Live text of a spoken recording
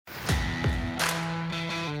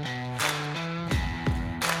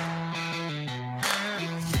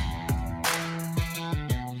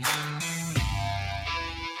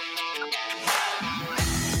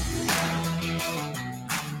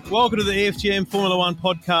Welcome to the EFTM Formula One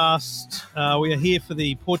podcast. We are here for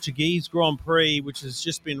the Portuguese Grand Prix, which has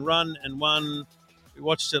just been run and won. We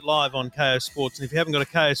watched it live on KO Sports. And if you haven't got a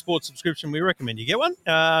KO Sports subscription, we recommend you get one.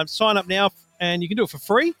 Sign up now, and you can do it for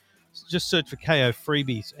free. Just search for KO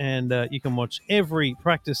Freebies, and you can watch every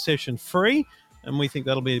practice session free. And we think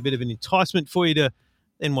that'll be a bit of an enticement for you to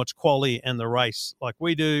then watch quali and the race like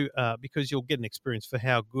we do, because you'll get an experience for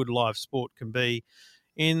how good live sport can be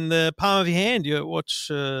in the palm of your hand. You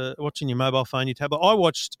watching your mobile phone, your tablet. I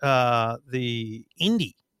watched the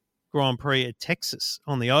Indy Grand Prix at Texas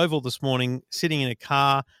on the Oval this morning, sitting in a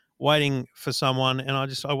car waiting for someone, and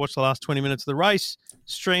I watched the last 20 minutes of the race,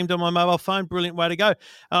 streamed on my mobile phone. Brilliant way to go.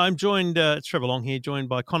 I'm joined, it's Trevor Long here, joined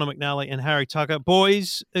by Connor McNally and Harry Tucker.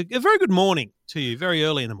 Boys, a very good morning to you, very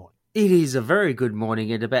early in the morning. It is a very good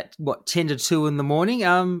morning at about, 10 to 2 in the morning.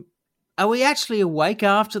 Are we actually awake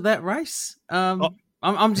after that race?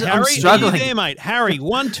 I'm struggling. Are you there, mate? Harry,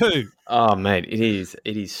 1-2. Oh, mate, it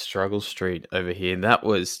is struggle street over here. That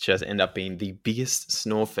was just end up being the biggest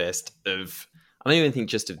snore fest of, I don't even think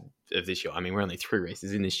just of this year. I mean, we're only 3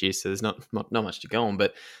 races in this year, so there's not much to go on,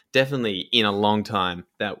 but definitely in a long time,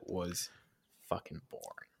 that was fucking boring.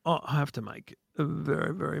 Oh, I have to make a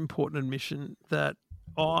very, very important admission that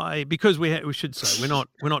because we should say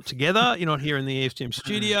we're not together. You're not here in the EFTM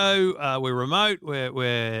studio. We're remote.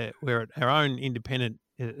 We're at our own independent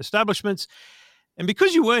establishments, and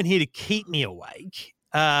because you weren't here to keep me awake,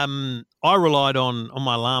 I relied on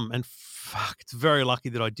my alarm. And fuck, it's very lucky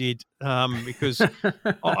that I did, because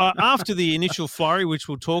after the initial flurry, which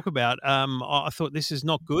we'll talk about, I thought this is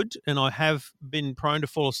not good, and I have been prone to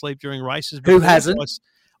fall asleep during races. Who hasn't?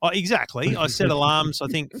 Exactly. I set alarms, I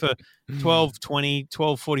think, for 12:20,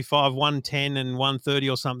 12:45, 1:10 and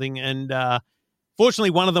 1:30 or something. And fortunately,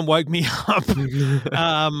 one of them woke me up.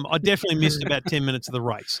 I definitely missed about 10 minutes of the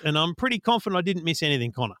race. And I'm pretty confident I didn't miss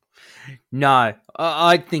anything, Connor. No,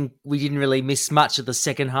 I think we didn't really miss much of the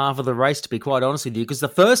second half of the race, to be quite honest with you, because the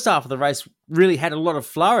first half of the race really had a lot of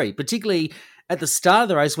flurry, particularly at the start of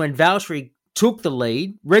the race when Valtteri took the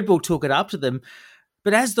lead. Red Bull took it up to them.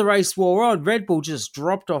 But as the race wore on, Red Bull just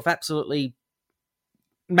dropped off absolutely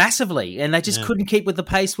massively, and they just couldn't keep with the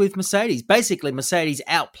pace with Mercedes. Basically, Mercedes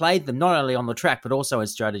outplayed them, not only on the track, but also in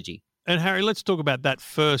strategy. And Harry, let's talk about that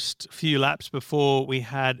first few laps before we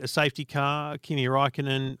had a safety car. Kimi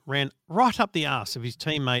Räikkönen ran right up the arse of his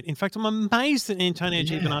teammate. In fact, I'm amazed that Antonio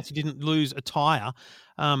Giovinazzi didn't lose a tyre,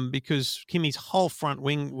 because Kimi's whole front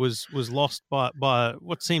wing was lost by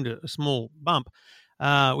what seemed a small bump.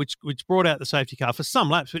 Which brought out the safety car for some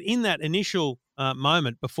laps. But in that initial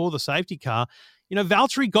moment before the safety car,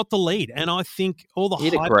 Valtteri got the lead. And I think all the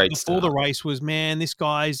hype before the race was, man, this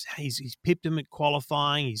guy's, he's pipped him at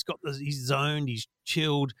qualifying. He's zoned, he's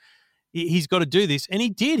chilled. He's got to do this. And he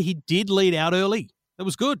did. He did lead out early. That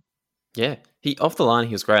was good. Yeah. Off the line,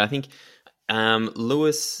 he was great. I think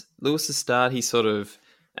Lewis's start, he sort of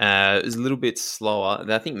was a little bit slower.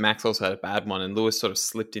 I think Max also had a bad one, and Lewis sort of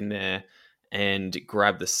slipped in there and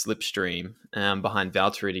grab the slipstream behind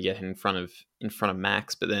Valtteri to get in front of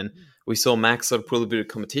Max. But then we saw Max sort of put a little bit of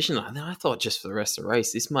competition. And then I thought just for the rest of the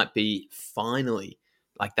race, this might be finally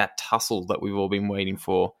like that tussle that we've all been waiting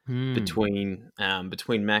for between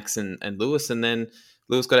Max and Lewis. And then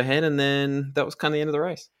Lewis got ahead, and then that was kind of the end of the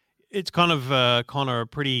race. It's kind of, Connor, a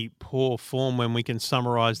pretty poor form when we can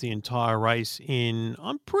summarise the entire race in,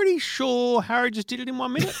 I'm pretty sure Harry just did it in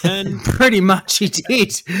 1 minute. And pretty much he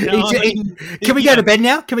did. Can we go to bed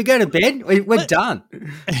now? Can we go to bed? We're done.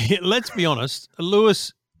 Let's be honest.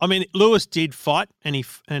 Lewis did fight, and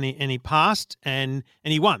he passed, and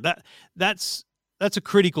he won. That's a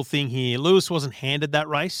critical thing here. Lewis wasn't handed that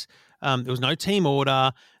race. There was no team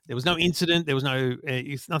order. There was no incident. There was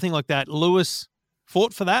nothing like that. Lewis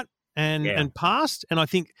fought for that. And passed. And I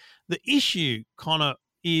think the issue, Connor,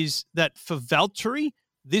 is that for Valtteri,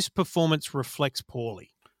 this performance reflects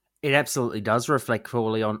poorly. It absolutely does reflect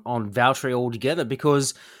poorly on Valtteri altogether,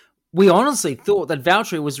 because we honestly thought that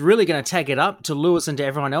Valtteri was really going to take it up to Lewis and to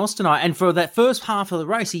everyone else tonight. And for that first half of the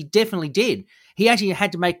race, he definitely did. He actually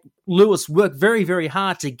had to make Lewis work very, very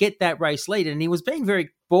hard to get that race lead. And he was being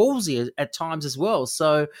very ballsy at times as well.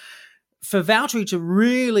 So for Valtteri to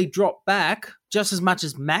really drop back just as much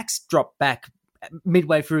as Max dropped back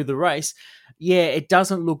midway through the race, it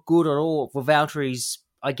doesn't look good at all for Valtteri's,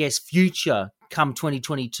 I guess, future come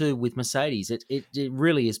 2022 with Mercedes. It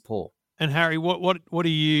really is poor. And Harry, what do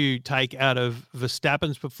you take out of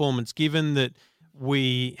Verstappen's performance, given that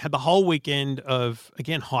we had the whole weekend of,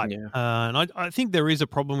 again, hype? Yeah. And I think there is a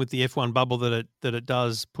problem with the F1 bubble that it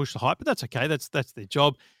does push the hype, but that's okay. That's their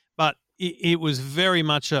job. But it was very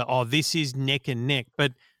much this is neck and neck.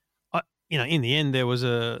 But in the end, there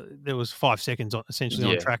was 5 seconds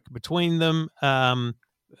essentially on track between them.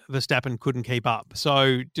 Verstappen couldn't keep up.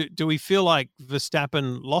 So do we feel like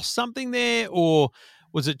Verstappen lost something there, or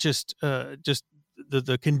was it just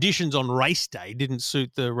the conditions on race day didn't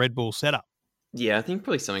suit the Red Bull setup? Yeah, I think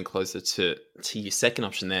probably something closer to your second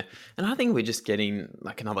option there. And I think we're just getting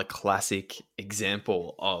like another classic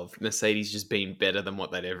example of Mercedes just being better than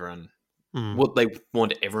what what they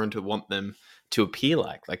want everyone to want them to appear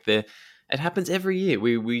like. Like it happens every year.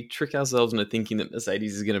 We trick ourselves into thinking that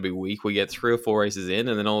Mercedes is going to be weak. We get 3 or 4 races in,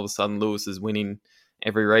 and then all of a sudden Lewis is winning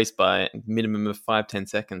every race by a minimum of 5-10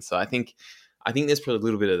 seconds. So I think there's probably a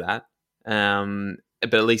little bit of that.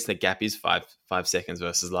 But at least the gap is 5 seconds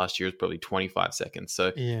versus last year was probably 25 seconds.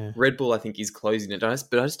 So Red Bull, I think, is closing it. But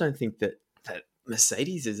I just don't think that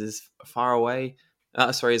Mercedes is as far away,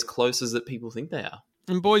 as close as that people think they are.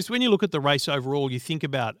 And boys, when you look at the race overall, you think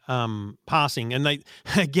about passing, and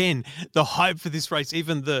the hype for this race,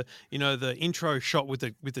 even the intro shot with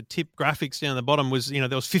the tip graphics down the bottom was, there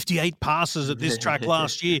was 58 passes at this track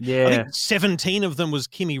last year. Yeah. I think 17 of them was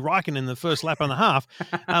Kimi Räikkönen in the first lap and a half.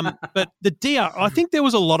 But I think there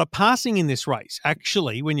was a lot of passing in this race.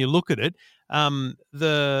 Actually, when you look at it,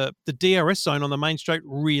 the DRS zone on the main straight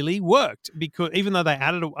really worked, because even though they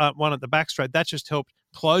added one at the back straight, that just helped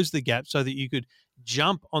close the gap so that you could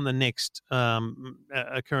jump on the next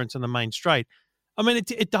occurrence on the main straight. I mean,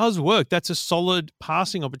 it does work. That's a solid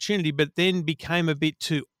passing opportunity, but then became a bit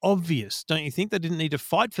too obvious. Don't you think? They didn't need to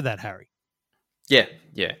fight for that, Harry? Yeah,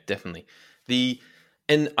 definitely.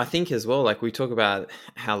 And I think as well, like we talk about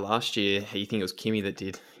how last year, you think it was Kimi that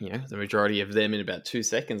did, the majority of them in about 2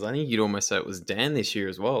 seconds. I think you'd almost say it was Dan this year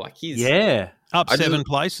as well. Like up 7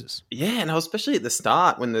 places. Yeah, and I was especially at the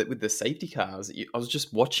start with the safety cars, I was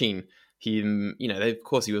just watching him. Of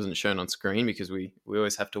course he wasn't shown on screen because we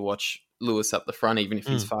always have to watch Lewis up the front, even if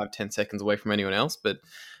he's 5-10 seconds away from anyone else. But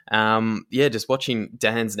just watching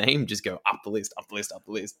Dan's name just go up the list,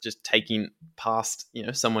 just taking past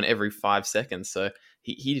someone every 5 seconds. So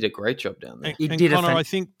he did a great job down there. And Connor, I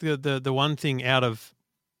think the one thing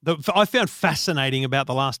I found fascinating about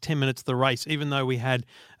the last 10 minutes of the race, even though we had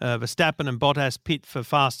Verstappen and Bottas pit for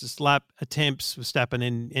fastest lap attempts,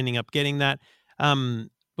 Verstappen ending up getting that.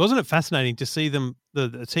 Wasn't it fascinating to see the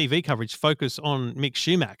TV coverage focus on Mick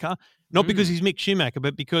Schumacher? Not because he's Mick Schumacher,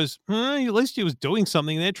 but because at least he was doing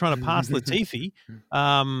something there, trying to pass Latifi.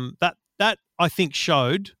 That I think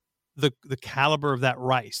showed the caliber of that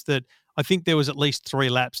race. That I think there was at least 3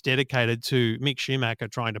 laps dedicated to Mick Schumacher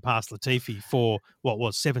trying to pass Latifi for what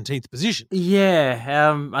was 17th position.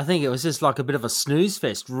 Yeah, I think it was just like a bit of a snooze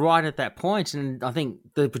fest right at that point. And I think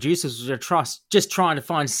the producers were just trying to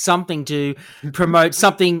find something to promote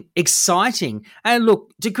something exciting. And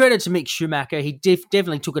look, to credit to Mick Schumacher, he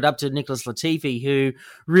definitely took it up to Nicholas Latifi, who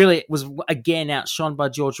really was again outshone by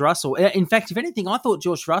George Russell. In fact, if anything, I thought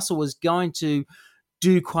George Russell was going to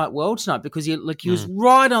do quite well tonight because he was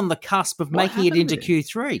right on the cusp of making it into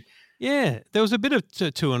Q3. Yeah, there was a bit of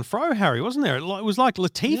to and fro, Harry, wasn't there? It was like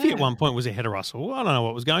Latifi at one point was ahead of Russell. I don't know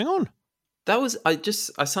what was going on. That was I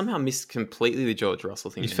somehow missed completely the George Russell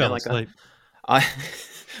thing. You fell asleep. I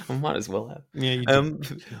might as well have. Yeah, you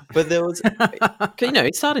did. But there was,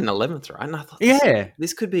 he started in 11th, right? And I thought,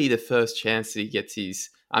 this could be the first chance that he gets his.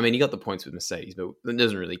 I mean, he got the points with Mercedes, but that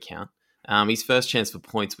doesn't really count. His first chance for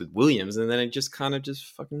points with Williams, and then it just kind of just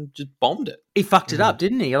bombed it. He fucked it up,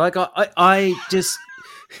 didn't he? Like I just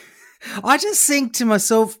think to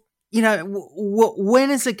myself,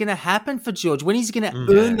 when is it going to happen for George? When is he going to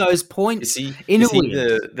earn those points in a win?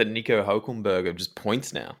 The Nico Hülkenberg of just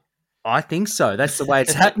points now? I think so. That's the way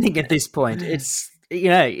it's happening at this point. It's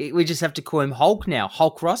we just have to call him Hulk now,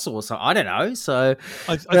 Hulk Russell or something. I don't know. So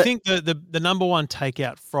I think the number one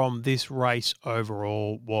takeout from this race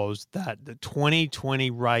overall was that the 2020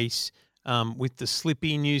 race with the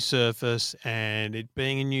slippy new surface and it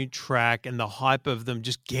being a new track and the hype of them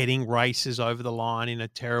just getting races over the line in a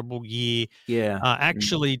terrible year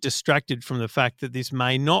actually distracted from the fact that this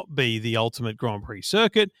may not be the ultimate Grand Prix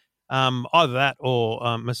circuit. Either that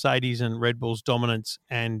or Mercedes and Red Bull's dominance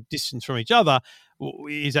and distance from each other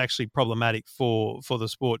is actually problematic for the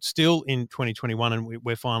sport still in 2021, and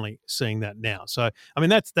we're finally seeing that now. So, I mean,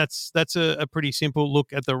 that's a pretty simple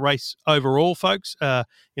look at the race overall, folks.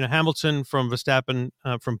 Hamilton from Verstappen,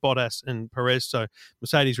 from Bottas and Perez. So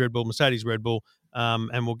Mercedes, Red Bull,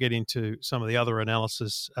 and we'll get into some of the other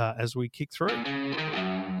analysis as we kick through.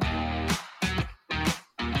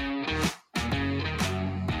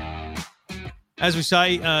 As we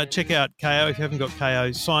say, check out KO. If you haven't got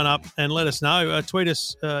KO, sign up and let us know. Tweet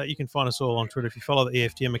us. You can find us all on Twitter. If you follow the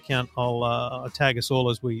EFTM account, I'll tag us all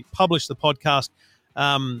as we publish the podcast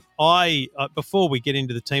Before we get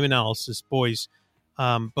into the team analysis, boys,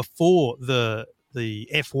 before the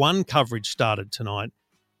F1 coverage started tonight,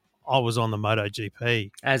 I was on the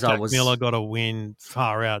MotoGP. Jack Miller got a win,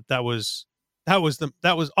 far out. That was I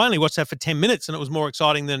only watched that for 10 minutes, and it was more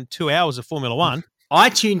exciting than 2 hours of Formula One. I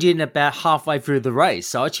tuned in about halfway through the race.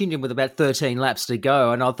 So I tuned in with about 13 laps to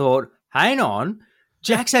go, and I thought, hang on,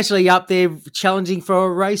 Jack's actually up there challenging for a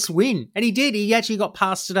race win. And he did. He actually got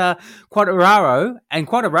past Quartararo. And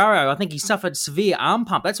Quartararo, I think he suffered severe arm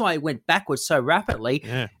pump. That's why he went backwards so rapidly.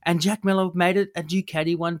 Yeah. And Jack Miller made it a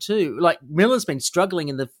Ducati 1-2. Like, Miller's been struggling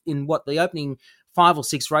in the opening 5 or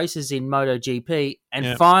 6 races in MotoGP.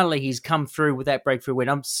 And finally he's come through with that breakthrough win.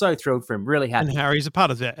 I'm so thrilled for him. Really happy. And Harry's a part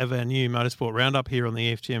of our new Motorsport Roundup here on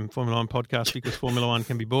the FGM Formula One podcast, because Formula One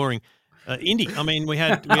can be boring. Indy. I mean, we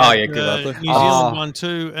had New Zealand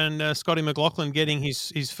 1-2, and Scotty McLaughlin getting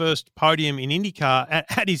his first podium in IndyCar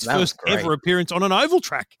at his first ever appearance on an oval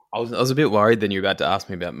track. I was a bit worried then you were about to ask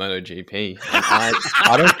me about MotoGP.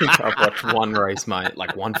 I don't think I've watched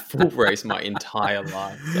one full race my entire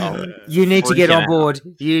life. So you need to get on board.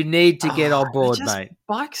 You need to get on board, mate.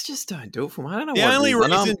 Bikes just don't do it for me. I don't know. The only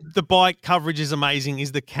reason the bike coverage is amazing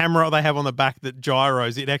is the camera they have on the back that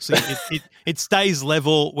gyros. It actually it stays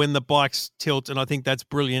level when the bikes tilt, and I think that's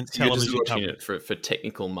brilliant television. You're just watching it for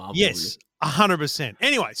technical marvel. Yes, 100%.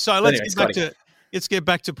 Anyway, so let's get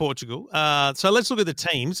back to Portugal. So let's look at the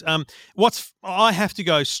teams. I have to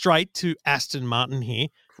go straight to Aston Martin here.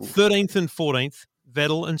 13th and 14th,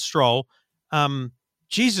 Vettel and Stroll.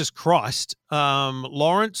 Jesus Christ,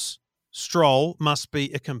 Lawrence Stroll must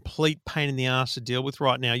be a complete pain in the ass to deal with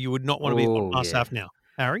right now. You would not want to be on myself now,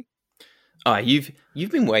 Harry. Oh, you've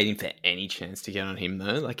been waiting for any chance to get on him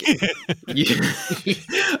though. Like, I think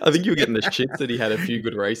you were getting the shits that he had a few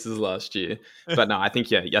good races last year. But no, I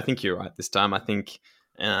think you're right this time. I think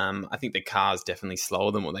the car's definitely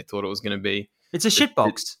slower than what they thought it was going to be. It's a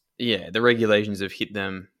shitbox. The regulations have hit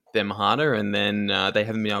them harder, and then they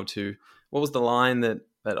haven't been able to. What was the line that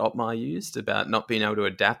Otmar used about not being able to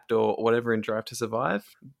adapt or whatever in Drive to Survive?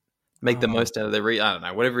 Make the most out of I don't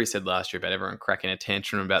know, whatever he said last year about everyone cracking a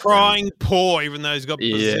tantrum about crying poor, even though he's got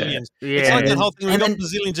bazillions. Yeah. It's like that whole thing, we've got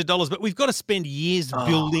bazillions of dollars, but we've got to spend years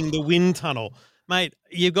building the wind tunnel. Mate,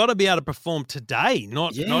 you've got to be able to perform today,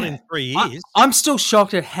 not in 3 years. I'm still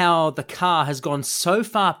shocked at how the car has gone so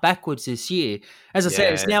far backwards this year. As I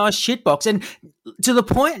said, it's now a shitbox. And to the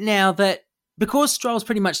point now that because Stroll's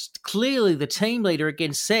pretty much clearly the team leader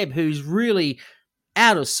against Seb, who's really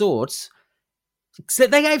out of sorts, so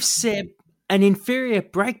they gave Seb an inferior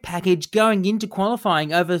brake package going into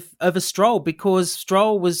qualifying over Stroll because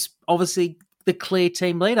Stroll was obviously the clear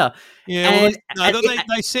team leader. Yeah,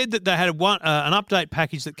 they said that they had an update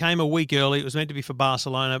package that came a week early. It was meant to be for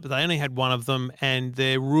Barcelona, but they only had one of them, and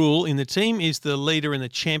their rule in the team is the leader in the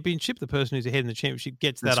championship, the person who's ahead in the championship,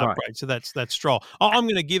 gets that upgrade. Right. So that's Stroll. I'm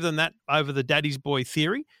going to give them that over the daddy's boy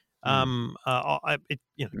theory. It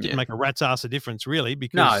didn't make a rat's ass of difference really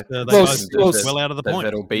because they both well out of the point.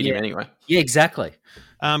 Vettel beat him anyway. Yeah, exactly.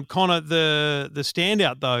 Connor, the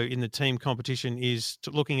standout though in the team competition is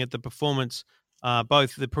looking at the performance,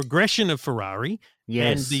 both the progression of Ferrari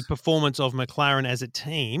and the performance of McLaren as a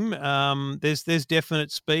team. There's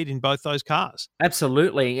definite speed in both those cars.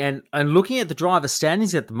 Absolutely, and looking at the driver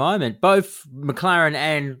standings at the moment, both McLaren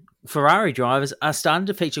and Ferrari drivers are starting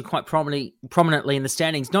to feature quite prominently in the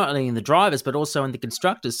standings, not only in the drivers, but also in the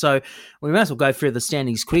constructors. So we might as well go through the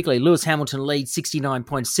standings quickly. Lewis Hamilton leads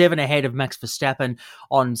 69.7 ahead of Max Verstappen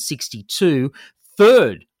on 62.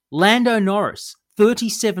 Third, Lando Norris,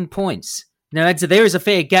 37 points. Now, there is a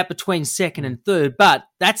fair gap between second and third, but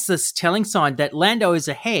that's the telling sign that Lando is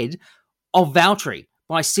ahead of Valtteri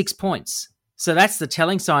by 6 points. So that's the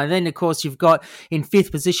telling sign. And then, of course, you've got in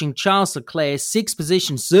fifth position Charles Leclerc, sixth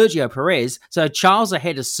position Sergio Perez. So Charles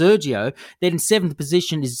ahead of Sergio. Then in seventh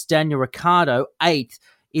position is Daniel Ricciardo. Eighth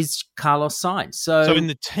is Carlos Sainz. So in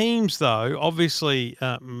the teams, though, obviously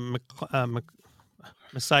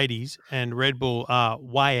Mercedes and Red Bull are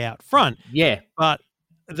way out front. Yeah. But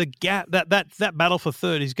the gap, that battle for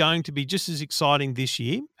third is going to be just as exciting this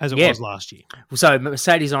year as it was last year. So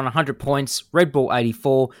Mercedes on 100 points, Red Bull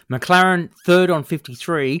 84, McLaren third on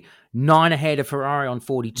 53, 9 ahead of Ferrari on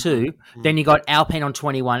 42. Mm-hmm. Then you got Alpine on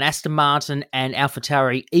 21, Aston Martin and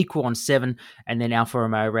AlphaTauri equal on 7, and then Alfa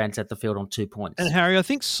Romeo rounds out the field on 2 points. And Harry, I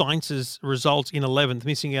think Sainz's result in 11th,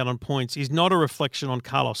 missing out on points, is not a reflection on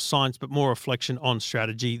Carlos Sainz, but more a reflection on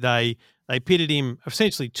strategy. They They pitted him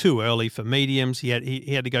essentially too early for mediums. He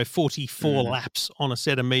had to go 44 laps on a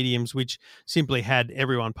set of mediums, which simply had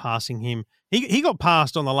everyone passing him. He got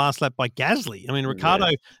passed on the last lap by Gasly. I mean,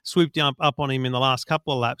 Ricciardo swooped up on him in the last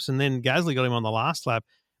couple of laps, and then Gasly got him on the last lap.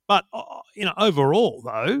 But, overall,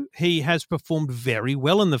 though, he has performed very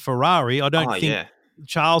well in the Ferrari. I don't think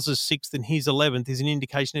Charles's 6th and his 11th is an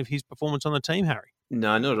indication of his performance on the team, Harry.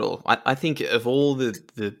 No, not at all. I think of all the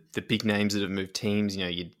big names that have moved teams,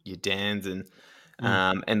 your Dans and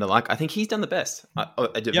the like, I think he's done the best.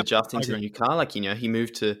 Adjusting to the new car. Like, he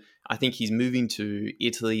moved to, I think he's moving to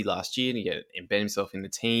Italy last year to embed himself in the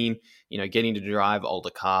team, getting to drive older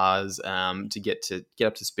cars, to get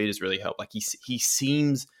up to speed has really helped. Like he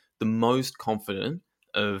seems the most confident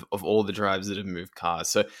of all the drivers that have moved cars.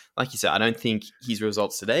 So like you said, I don't think his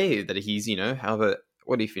results today that he's, however,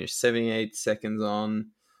 what did he finish? 78 seconds on,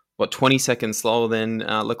 20 seconds slower than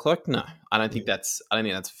Leclerc? No, I don't think that's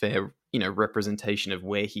fair, representation of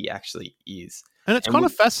where he actually is. And it's kind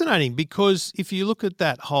of fascinating because if you look at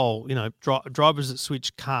that whole, drivers that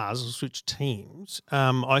switch cars or switch teams,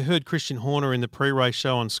 I heard Christian Horner in the pre-race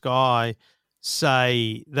show on Sky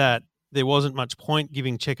say that there wasn't much point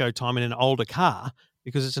giving Checo time in an older car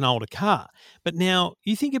because it's an older car. But now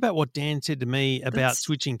you think about what Dan said to me about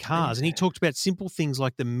switching cars, and he talked about simple things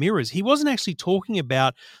like the mirrors. He wasn't actually talking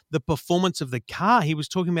about the performance of the car. He was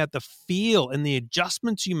talking about the feel and the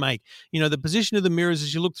adjustments you make, the position of the mirrors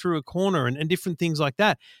as you look through a corner and different things like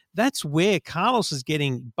that. That's where Carlos is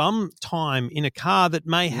getting bum time in a car that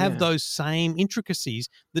may have those same intricacies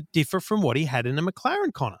that differ from what he had in a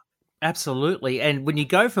McLaren, Connor. Absolutely. And when you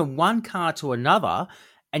go from one car to another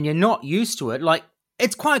and you're not used to it, like,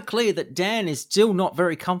 it's quite clear that Dan is still not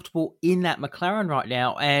very comfortable in that McLaren right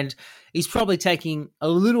now, and he's probably taking a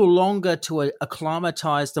little longer to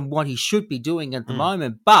acclimatise than what he should be doing at the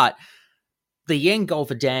moment. But the end goal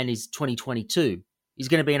for Dan is 2022. He's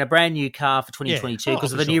going to be in a brand new car for 2022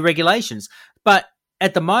 because of the new regulations. But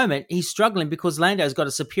at the moment, he's struggling because Lando's got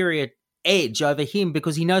a superior edge over him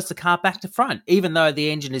because he knows the car back to front. Even though the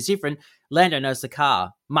engine is different, Lando knows the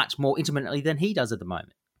car much more intimately than he does at the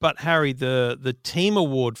moment. But, Harry, the team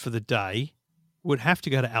award for the day would have to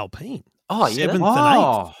go to Alpine. Oh, yeah. 7th and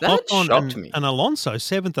 8th. That shocked me. And Alonso,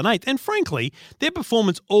 7th and 8th. And frankly, their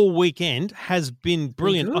performance all weekend has been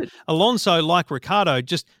brilliant. Alonso, like Ricciardo,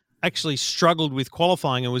 just actually struggled with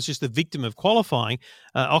qualifying and was just the victim of qualifying.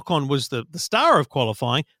 Ocon was the star of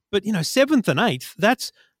qualifying. But, 7th and 8th,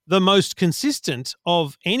 that's the most consistent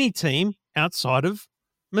of any team outside of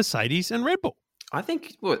Mercedes and Red Bull. I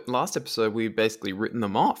think last episode we basically written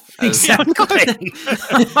them off. Exactly.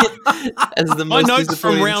 As the most my notes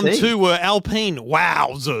from round team. 2 were Alpine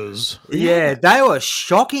wowzers. Yeah, they were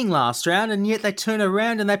shocking last round, and yet they turn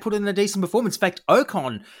around and they put in a decent performance. In fact,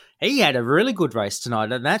 Ocon, he had a really good race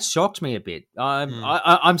tonight, and that shocked me a bit.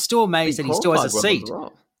 I'm still amazed that he still has a seat.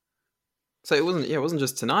 Well. So it wasn't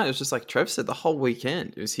just tonight. It was just like Trev said, the whole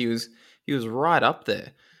weekend. He was right up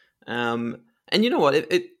there. And you know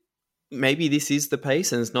what? Maybe this is the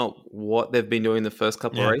pace and it's not what they've been doing the first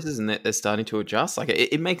couple of races, and they're starting to adjust. Like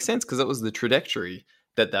it makes sense because that was the trajectory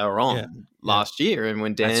that they were on last year. And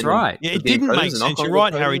when Dan... That's right. Yeah, it didn't make sense. You're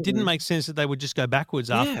right, Harry. It didn't make sense that they would just go backwards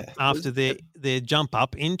after their jump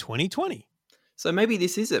up in 2020. So maybe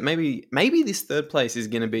this is it. Maybe this third place is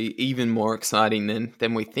going to be even more exciting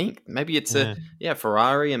than we think. Maybe it's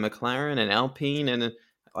Ferrari and McLaren and Alpine and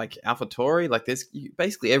like AlphaTauri. Like there's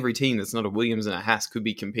basically every team that's not a Williams and a Haas could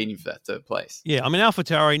be competing for that third place. Yeah, I mean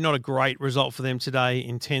AlphaTauri, not a great result for them today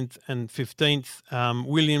in 10th and 15th.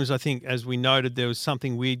 Williams, I think, as we noted, there was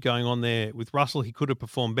something weird going on there with Russell. He could have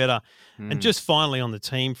performed better. And just finally on the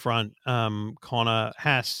team front, Connor,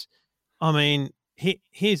 Haas, I mean,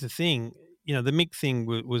 here's the thing. The Mick thing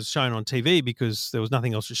was shown on TV because there was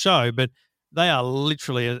nothing else to show, but they are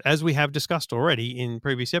literally, as we have discussed already in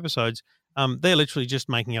previous episodes, they're literally just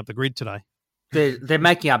making up the grid today. They're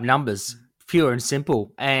making up numbers, pure and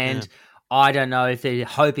simple. And I don't know if they're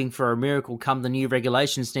hoping for a miracle come the new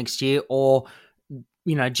regulations next year, or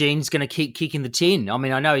Gene's going to keep kicking the tin. I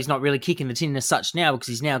mean, I know he's not really kicking the tin as such now because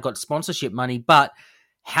he's now got sponsorship money, but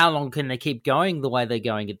how long can they keep going the way they're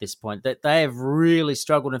going at this point? That they have really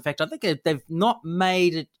struggled. In fact, I think they've not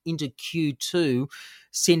made it into Q2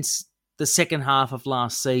 since the second half of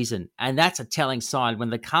last season. And that's a telling sign.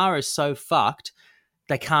 When the car is so fucked,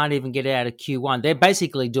 they can't even get out of Q1. They're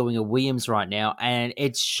basically doing a Williams right now, and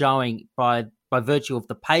it's showing by virtue of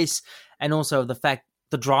the pace and also of the fact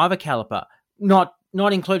the driver caliper, not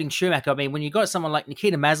including Schumacher. I mean, when you've got someone like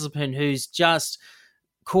Nikita Mazepin who's just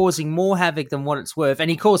causing more havoc than what it's worth,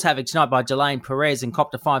 and he caused havoc tonight by delaying Perez and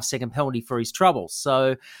copped a 5-second penalty for his trouble.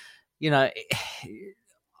 So,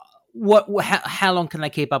 How long can they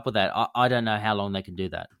keep up with that? I don't know how long they can do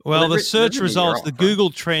that. Well, the search they've written a year results, off, the right? Google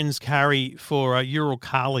Trends carry for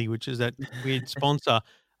Uralkali, which is that weird sponsor.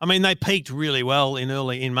 I mean, they peaked really well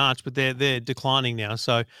in March, but they're declining now.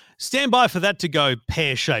 So stand by for that to go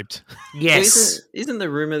pear-shaped. Yes. Isn't the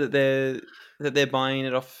rumor that they're buying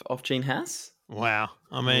it off Gene Haas? Wow.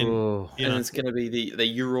 I mean, Ooh. And it's going to be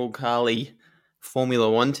the Uralkali Formula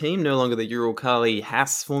One team, no longer the Uralkali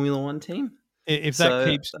Haas Formula One team. if So- that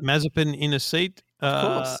keeps Mazepin in a seat, Of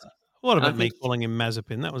course. what And I about me think- calling him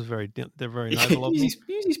Mazepin? That was they're very noble of me.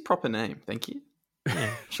 use his proper name, thank you.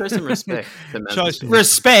 Show some respect for Show Mazepin. some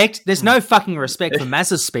Respect. There's no fucking respect for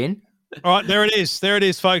Mazepin. All right, there it is. There it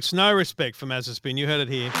is, folks. No respect for Mazepin. You heard it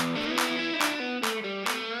here.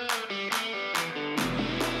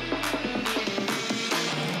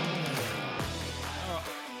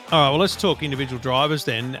 All right, well, let's talk individual drivers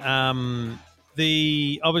then.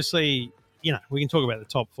 Obviously, we can talk about the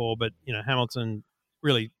top four, but, Hamilton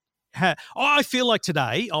really I feel like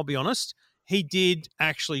today, I'll be honest, he did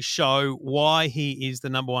actually show why he is the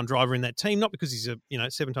number one driver in that team, not because he's a,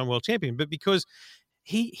 7-time world champion, but because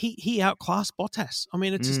he outclassed Bottas. I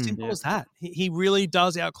mean, it's as simple as that. He really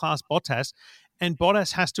does outclass Bottas, and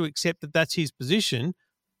Bottas has to accept that that's his position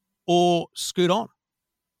or scoot on.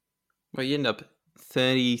 Well, you end up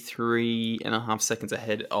 33 and a half seconds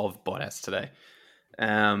ahead of Bottas today.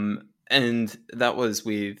 And that was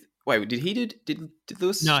with... Wait, did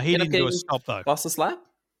Lewis... No, he didn't do a stop, though. Fastest lap?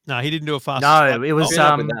 No, he didn't do a fast No, lap. it was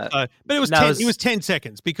but it was No, 10, it was- it was 10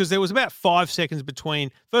 seconds because there was about 5 seconds between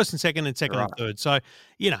first and second and second and third. So,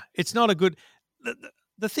 it's not a good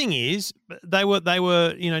the thing is they were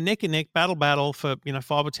neck and neck, battle for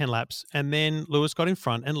 5 or 10 laps, and then Lewis got in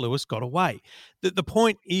front and Lewis got away. The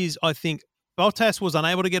point is, I think Bottas was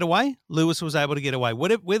unable to get away, Lewis was able to get away.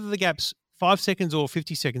 Whether the gap's 5 seconds or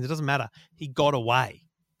 50 seconds, it doesn't matter. He got away.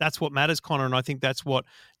 That's what matters, Connor, and I think that's what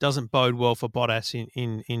doesn't bode well for Bottas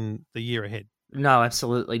in the year ahead. No,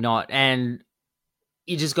 absolutely not. And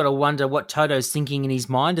you just got to wonder what Toto's thinking in his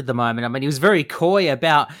mind at the moment. I mean, he was very coy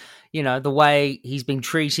about, the way he's been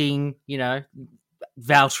treating,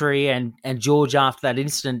 Valtteri and George after that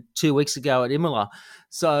incident 2 weeks ago at Imola.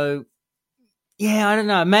 So, yeah, I don't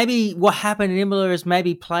know. Maybe what happened in Imola has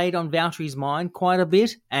maybe played on Valtteri's mind quite a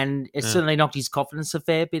bit, and it certainly knocked his confidence a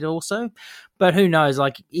fair bit also. But who knows?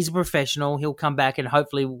 Like, he's a professional. He'll come back and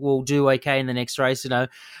hopefully will do okay in the next race,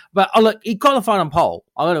 But, look, he qualified on pole.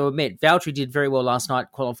 I got to admit, Valtteri did very well last night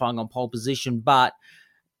qualifying on pole position, but,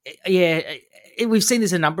 we've seen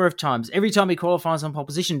this a number of times. Every time he qualifies on pole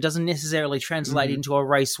position, it doesn't necessarily translate into a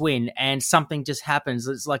race win, and something just happens.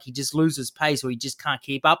 It's like he just loses pace, or he just can't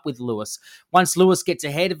keep up with Lewis. Once Lewis gets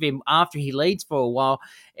ahead of him after he leads for a while,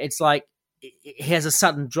 it's like he has a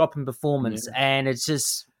sudden drop in performance, and it's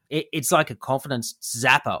just it's like a confidence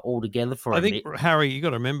zapper altogether for him. I think, Harry, you got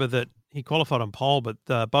to remember that he qualified on pole,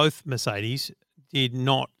 but both Mercedes did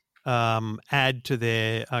not add to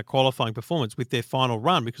their qualifying performance with their final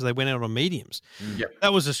run because they went out on mediums. Yep.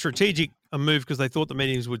 That was a strategic move because they thought the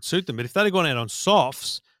mediums would suit them. But if they'd have gone out on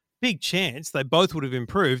softs, big chance they both would have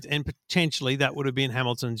improved, and potentially that would have been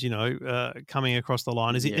Hamilton's, coming across the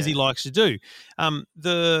line as he likes to do.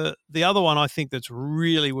 The other one I think that's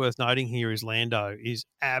really worth noting here is Lando is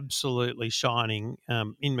absolutely shining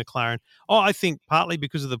in McLaren. I think partly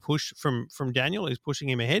because of the push from Daniel, who's pushing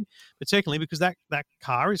him ahead, but secondly because that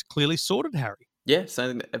car is clearly sorted, Harry. Yeah,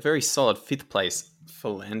 so a very solid 5th place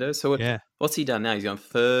for Lando. So what's he done now? He's gone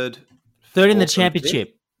third in the fourth, championship.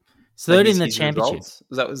 fifth? Third Like in the his championship. results?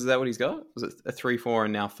 Was that what he's got? Was it a 3, 4,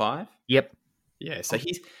 and now 5? Yep. Yeah, so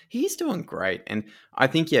he's doing great, and I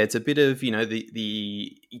think it's a bit of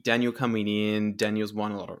the Daniel coming in. Daniel's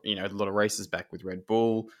won a lot of races back with Red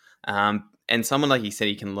Bull, and someone like he said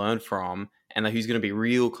he can learn from, and who's going to be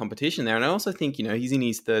real competition there. And I also think he's in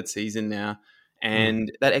his 3rd season now,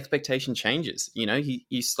 and that expectation changes.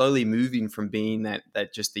 He's slowly moving from being that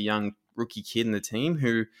just the young rookie kid in the team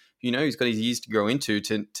who who's got his years to grow into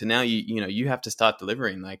to now you have to start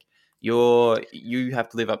delivering. Like you have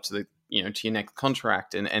to live up to the to your next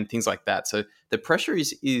contract and things like that. So the pressure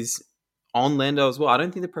is on Lando as well. I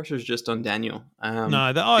don't think the pressure is just on Daniel.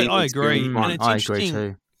 I agree. And it's I interesting, agree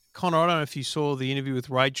too. Connor, I don't know if you saw the interview with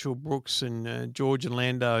Rachel Brooks and George and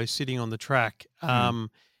Lando sitting on the track.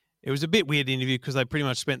 It was a bit weird interview because they pretty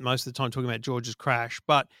much spent most of the time talking about George's crash,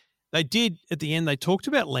 but they did at the end. They talked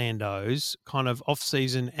about Lando's kind of off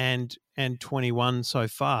season and 21 so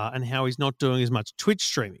far, and how he's not doing as much Twitch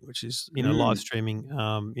streaming, which is live streaming,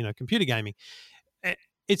 computer gaming.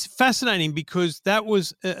 It's fascinating because that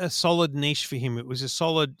was a solid niche for him. It was a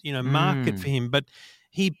solid market for him, but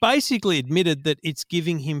he basically admitted that it's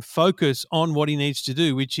giving him focus on what he needs to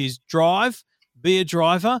do, which is drive, be a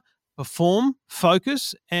driver, perform,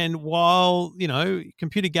 focus. And while,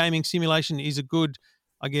 computer gaming simulation is a good,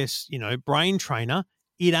 I guess, brain trainer,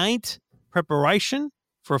 it ain't preparation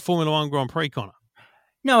for a Formula One Grand Prix, Connor.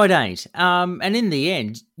 No, it ain't. And in the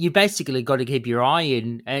end, you basically got to keep your eye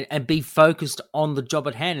in and be focused on the job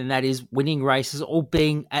at hand, and that is winning races or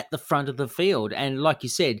being at the front of the field. And like you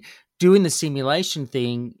said, doing the simulation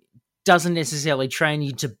thing doesn't necessarily train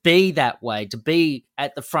you to be that way, to be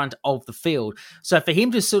at the front of the field. So for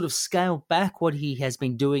him to sort of scale back what he has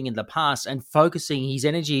been doing in the past and focusing his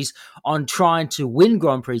energies on trying to win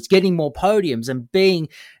Grand Prix, getting more podiums and being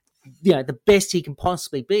the best he can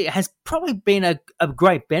possibly be, has probably been a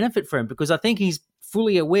great benefit for him, because I think he's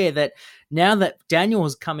fully aware that now that Daniel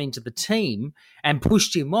has come into the team and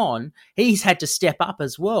pushed him on, he's had to step up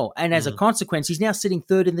as well. And as a consequence, he's now sitting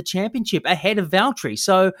third in the championship ahead of Valtteri.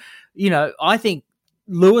 So, I think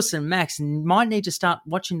Lewis and Max might need to start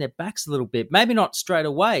watching their backs a little bit. Maybe not straight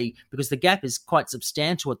away, because the gap is quite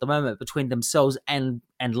substantial at the moment between themselves and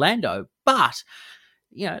Lando. But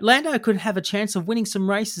Lando could have a chance of winning some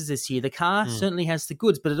races this year. The car certainly has the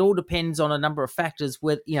goods, but it all depends on a number of factors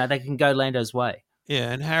where, they can go Lando's way.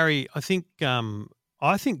 Yeah, and Harry, I think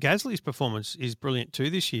Gasly's performance is brilliant too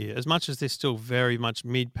this year. As much as they're still very much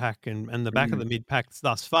mid-pack and the back of the mid-pack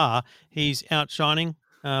thus far, he's outshining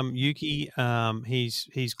Yuki.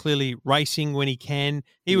 He's clearly racing when he can.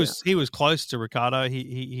 He was close to Ricciardo.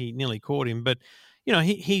 He nearly caught him, but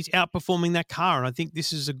he's outperforming that car, and I think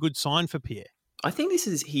this is a good sign for Pierre. I think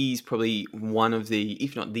he's probably one of the,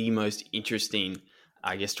 if not the most interesting,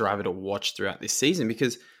 I guess, driver to watch throughout this season,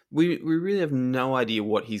 because we really have no idea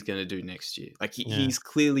what he's going to do next year. Like he's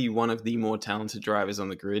clearly one of the more talented drivers on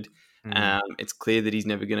the grid. It's clear that he's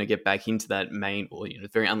never going to get back into that main, or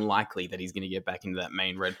it's very unlikely that he's going to get back into that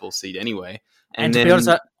main Red Bull seat anyway. And to be honest,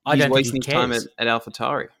 I he's don't wasting think he cares. his time at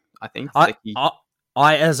AlphaTauri, I think.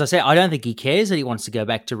 As I said, I don't think he cares that he wants to go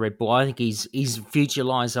back to Red Bull. I think his future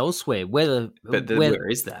lies elsewhere. Where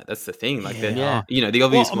is that? That's the thing. Like, the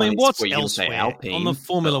obvious one is what's where you can say elsewhere Alpine on the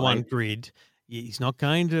Formula One grid? He's not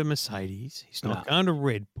going to Mercedes. He's not going to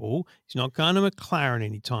Red Bull. He's not going to McLaren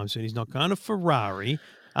anytime soon. He's not going to Ferrari.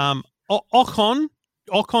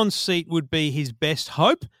 Ocon's seat would be his best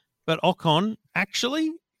hope, but Ocon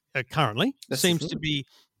actually currently seems to be,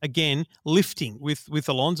 again, lifting with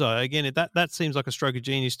Alonso. Again, that seems like a stroke of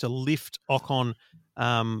genius to lift Ocon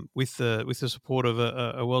with the support of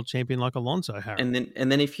a world champion like Alonso, Harry. And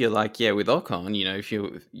then if you're like, with Ocon, if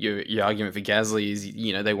your argument for Gasly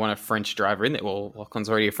is, they want a French driver in there. Well, Ocon's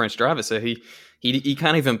already a French driver, so he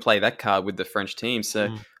can't even play that card with the French team.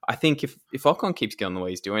 So I think if Ocon keeps going the way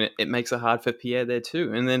he's doing it, it makes it hard for Pierre there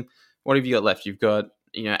too. And then what have you got left? You've got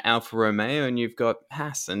Alfa Romeo and you've got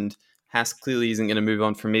Haas, and Haas clearly isn't going to move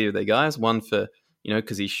on from either of their guys. One for,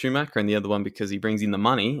 because he's Schumacher, and the other one because he brings in the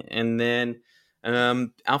money. And then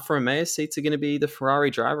Alfa Romeo seats are going to be the Ferrari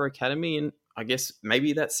Driver Academy, and I guess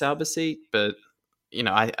maybe that Sauber seat, but,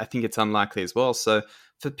 I think it's unlikely as well. So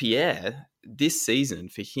for Pierre, this season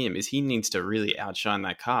for him is he needs to really outshine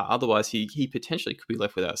that car. Otherwise, he potentially could be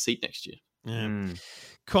left without a seat next year. Yeah.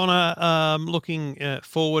 Connor, looking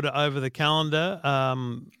forward over the calendar,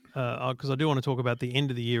 because I do want to talk about the end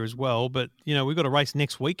of the year as well. But we've got a race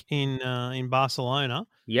next week in Barcelona.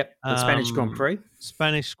 Yep, the Spanish Grand Prix.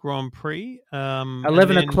 Spanish Grand Prix.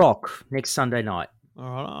 11 o'clock next Sunday night. All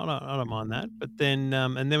right, I don't mind that. But then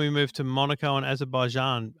and then we move to Monaco and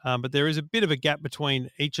Azerbaijan. But there is a bit of a gap between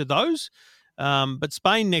each of those. But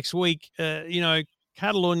Spain next week,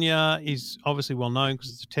 Catalonia is obviously well known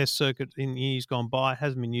because it's a test circuit in years gone by. It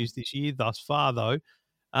hasn't been used this year thus far, though.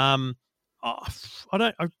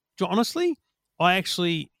 Honestly, I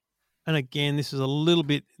actually, and again, this is a little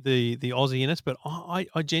bit the Aussie in us, but I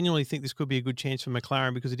genuinely think this could be a good chance for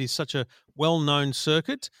McLaren because it is such a well-known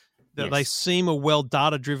circuit that they seem a well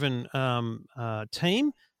data-driven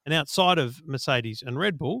team. And outside of Mercedes and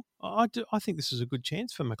Red Bull, I think this is a good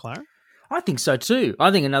chance for McLaren. I think so too. I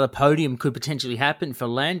think another podium could potentially happen for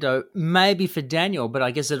Lando, maybe for Daniel, but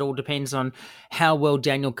I guess it all depends on how well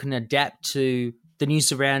Daniel can adapt to the new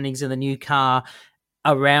surroundings and the new car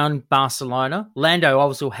around Barcelona. Lando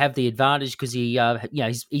obviously will have the advantage because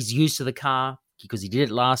he's used to the car because he did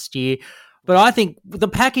it last year. But I think the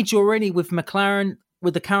package already with McLaren,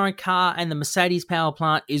 with the current car and the Mercedes power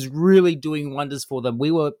plant, is really doing wonders for them.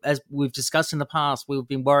 As we've discussed in the past, we've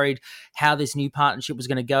been worried how this new partnership was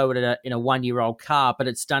going to go in a one-year-old car, but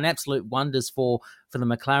it's done absolute wonders for the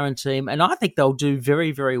McLaren team, and I think they'll do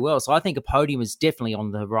very, very well. So I think a podium is definitely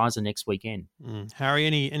on the horizon next weekend. Harry,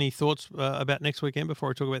 any thoughts about next weekend before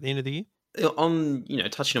we talk about the end of the year? on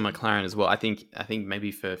touching on McLaren as well. I think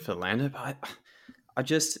maybe for Lando, but I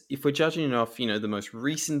just, if we're judging it off the most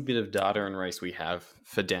recent bit of data and race we have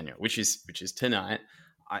for Daniel, which is tonight,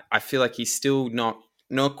 I feel like he's still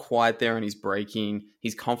not quite there on his braking.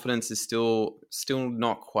 His confidence is still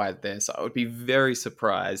not quite there. So I would be very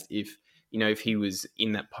surprised if he was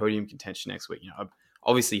in that podium contention next week. I'm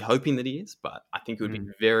obviously hoping that he is, but I think it would be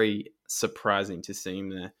very surprising to see him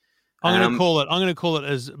there. I'm going to call it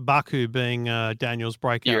as Baku being Daniel's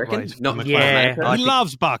breakout race. Yeah, he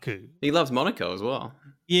loves Baku. He loves Monaco as well.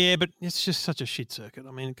 Yeah, but it's just such a shit circuit.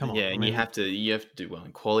 I mean, come on. Yeah, and you have to do well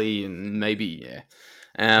in quali and maybe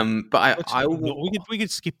But we could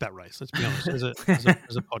skip that race. Let's be honest. As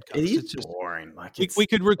a podcast, it is just boring. Like we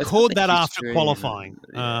could record that after qualifying.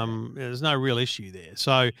 There's no real issue there.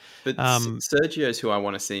 So, but Sergio's who I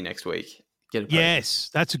want to see next week. Yes,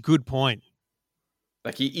 that's a good point.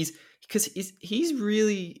 Like he's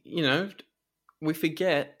really, we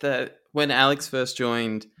forget that when Alex first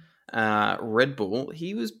joined Red Bull,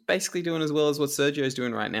 he was basically doing as well as what Sergio's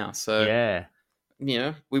doing right now. So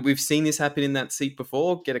yeah, we've seen this happen in that seat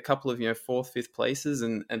before, get a couple of, fourth, fifth places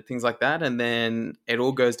and things like that. And then it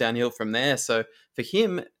all goes downhill from there. So for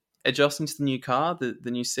him, adjusting to the new car,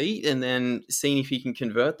 the new seat, and then seeing if he can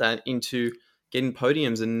convert that into getting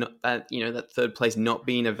podiums and that third place not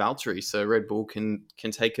being a Valtteri, so Red Bull can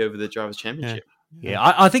take over the Drivers' Championship. Yeah,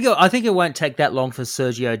 I think it won't take that long for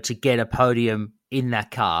Sergio to get a podium in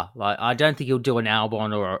that car. Like, I don't think he'll do an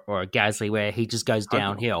Albon or a Gasly where he just goes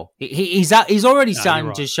downhill. He's already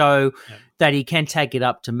starting to show that he can take it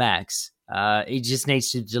up to max. He just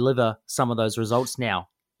needs to deliver some of those results now.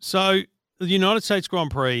 So the United States Grand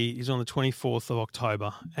Prix is on the 24th of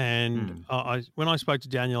October. And when I spoke to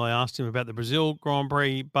Daniel, I asked him about the Brazil Grand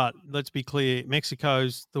Prix. But let's be clear,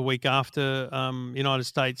 Mexico's the week after United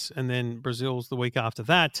States, and then Brazil's the week after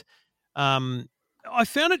that. I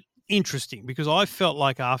found it interesting because I felt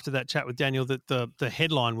like after that chat with Daniel that the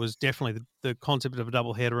headline was definitely the concept of a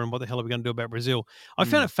double header and what the hell are we going to do about Brazil. I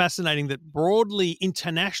found it fascinating that broadly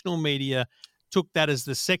international media took that as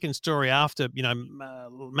the second story after,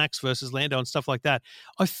 Max versus Lando and stuff like that.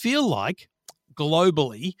 I feel like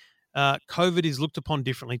globally, COVID is looked upon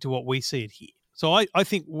differently to what we see it here. So I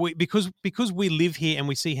think because we live here and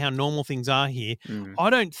we see how normal things are here, I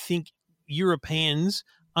don't think Europeans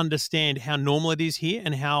understand how normal it is here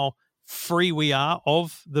and how free we are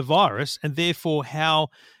of the virus, and therefore how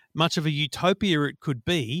much of a utopia it could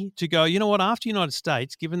be to go, you know what, after United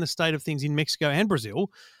States, given the state of things in Mexico and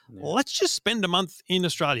Brazil, let's just spend a month in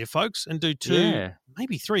Australia, folks, and do 2,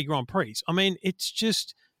 maybe 3 Grand Prix. I mean, it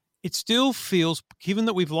still feels, given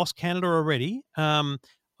that we've lost Canada already, I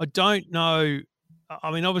don't know.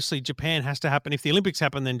 I mean, obviously Japan has to happen. If the Olympics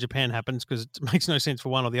happen, then Japan happens because it makes no sense for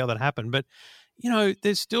one or the other to happen. But,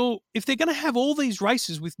 there's still, if they're going to have all these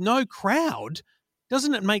races with no crowd,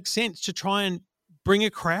 doesn't it make sense to try and bring a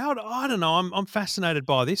crowd? I don't know. I'm fascinated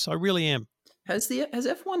by this. I really am. Has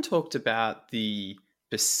F1 talked about the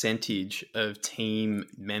percentage of team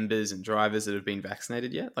members and drivers that have been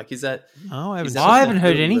vaccinated yet? Like, is that? No, I haven't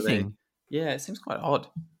heard anything. It seems quite odd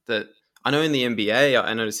that. I know in the NBA,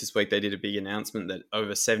 I noticed this week they did a big announcement that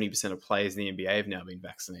over 70% of players in the NBA have now been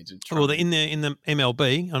vaccinated. Well, in the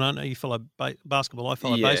MLB, and I know you follow basketball, I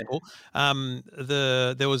follow baseball.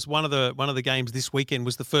 There was one of the games this weekend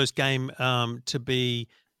was the first game to be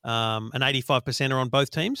an 85%er on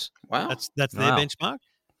both teams. Wow, that's their benchmark.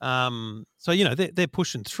 So they're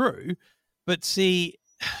pushing through, but see.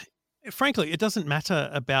 Frankly, it doesn't matter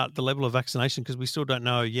about the level of vaccination because we still don't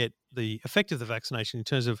know yet the effect of the vaccination in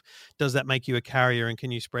terms of does that make you a carrier and can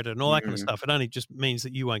you spread it and all that kind of stuff. It only just means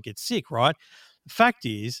that you won't get sick, right? The fact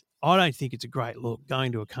is, I don't think it's a great look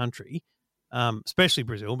going to a country, especially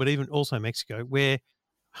Brazil, but even also Mexico, where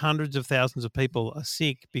hundreds of thousands of people are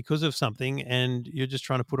sick because of something and you're just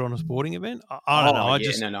trying to put on a sporting event. I don't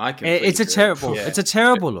know. I completely it's a terrible, it's a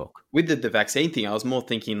terrible look. With the vaccine thing, I was more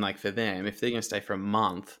thinking like for them, if they're going to stay for a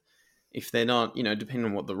month, if they're not, depending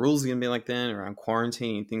on what the rules are going to be like then around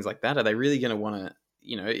quarantine and things like that, are they really going to want to,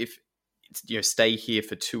 if stay here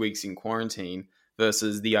for 2 weeks in quarantine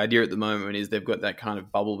versus the idea at the moment is they've got that kind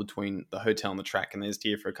of bubble between the hotel and the track and they're just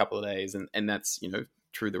here for a couple of days and that's,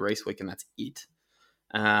 through the race week and that's it.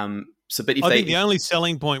 But I think the only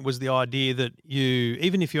selling point was the idea that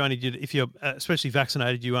even if if you're especially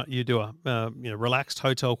vaccinated, you do a relaxed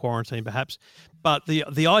hotel quarantine perhaps. But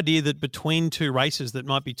the idea that between 2 races that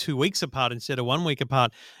might be 2 weeks apart instead of 1 week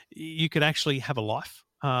apart, you could actually have a life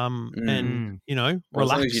and relax. As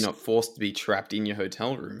long as you're not forced to be trapped in your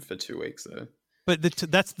hotel room for 2 weeks, though. But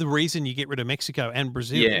that's the reason you get rid of Mexico and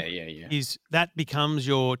Brazil. Yeah. Is that becomes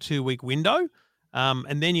your 2 week window.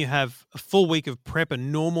 And then you have a full week of prep, a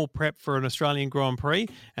normal prep for an Australian Grand Prix,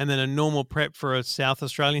 and then a normal prep for a South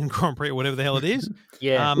Australian Grand Prix or whatever the hell it is.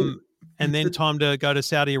 Yeah. And then time to go to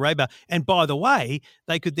Saudi Arabia. And by the way,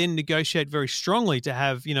 they could then negotiate very strongly to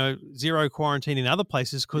have, zero quarantine in other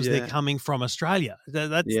places because they're coming from Australia.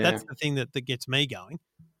 That's the thing that gets me going.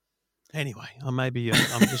 Anyway, I'm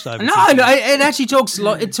just over. No, it actually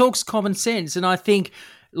talks common sense. And I think,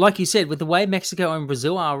 like you said, with the way Mexico and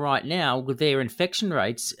Brazil are right now with their infection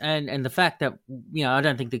rates and the fact that, I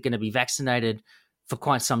don't think they're going to be vaccinated for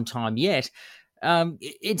quite some time yet,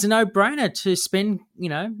 it's a no-brainer to spend,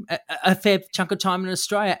 a fair chunk of time in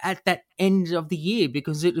Australia at that end of the year,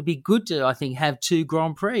 because it would be good to, I think, have 2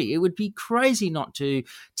 Grand Prix. It would be crazy not to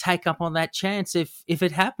take up on that chance if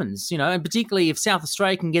it happens, and particularly if South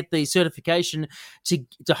Australia can get the certification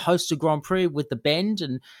to host a Grand Prix with the Bend.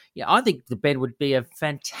 And I think the Bend would be a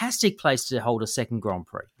fantastic place to hold a second Grand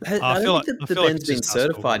Prix. I don't think the Bend's been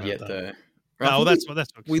certified yet, though. Well, that's what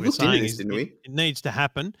we we're looked saying. into this, didn't we? It needs to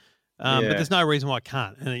happen. But there's no reason why it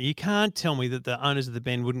can't. And you can't tell me that the owners of the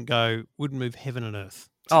Bend wouldn't move heaven and earth.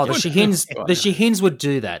 Oh, the Shahins would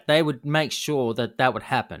do that. They would make sure that would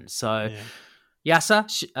happen. So,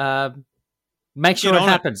 Yasser, make sure it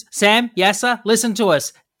happens. Sam, Yasser, listen to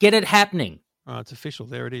us. Get it happening. All right, it's official.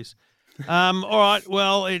 There it is. All right.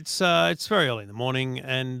 Well, it's very early in the morning,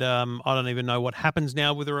 and I don't even know what happens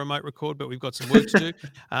now with a remote record, but we've got some work to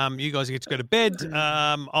do. You guys get to go to bed.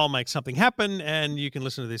 I'll make something happen, and you can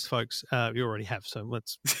listen to this, folks. You already have, so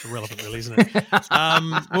that's irrelevant, really, isn't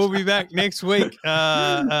it? We'll be back next week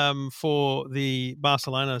for the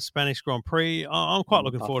Barcelona Spanish Grand Prix. I'm quite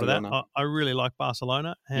looking forward to that. I really like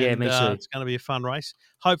Barcelona, and me too. It's going to be a fun race.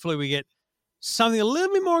 Hopefully, we get something a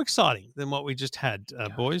little bit more exciting than what we just had,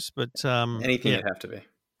 boys. But anything would have to be.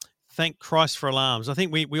 Thank Christ for alarms. I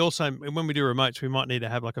think we also, when we do remotes, we might need to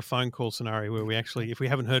have like a phone call scenario where we actually, if we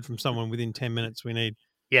haven't heard from someone within 10 minutes, we need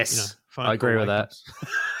phone I agree with that.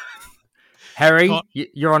 Harry,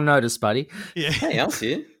 you're on notice, buddy. Yeah. Hey, I was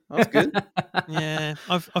here. I was good. Yeah.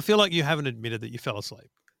 I feel like you haven't admitted that you fell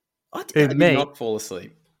asleep. I did not fall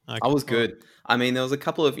asleep. Okay. I was good. I mean, there was a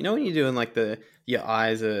couple of, when you're doing like your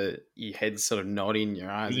eyes are, your head's sort of nodding, your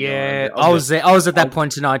eyes. Yeah, I was there. I was at that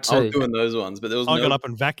point tonight too. I was doing those ones, but there was I got up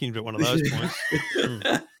and vacuumed at one of those points.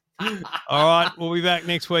 All right, we'll be back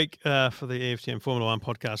next week for the EFTM Formula One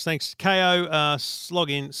podcast. Thanks to KO. Log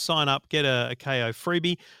in, sign up, get a KO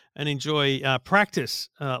freebie, and enjoy practice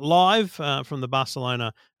live from the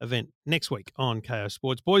Barcelona event next week on KO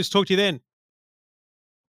Sports. Boys, talk to you then.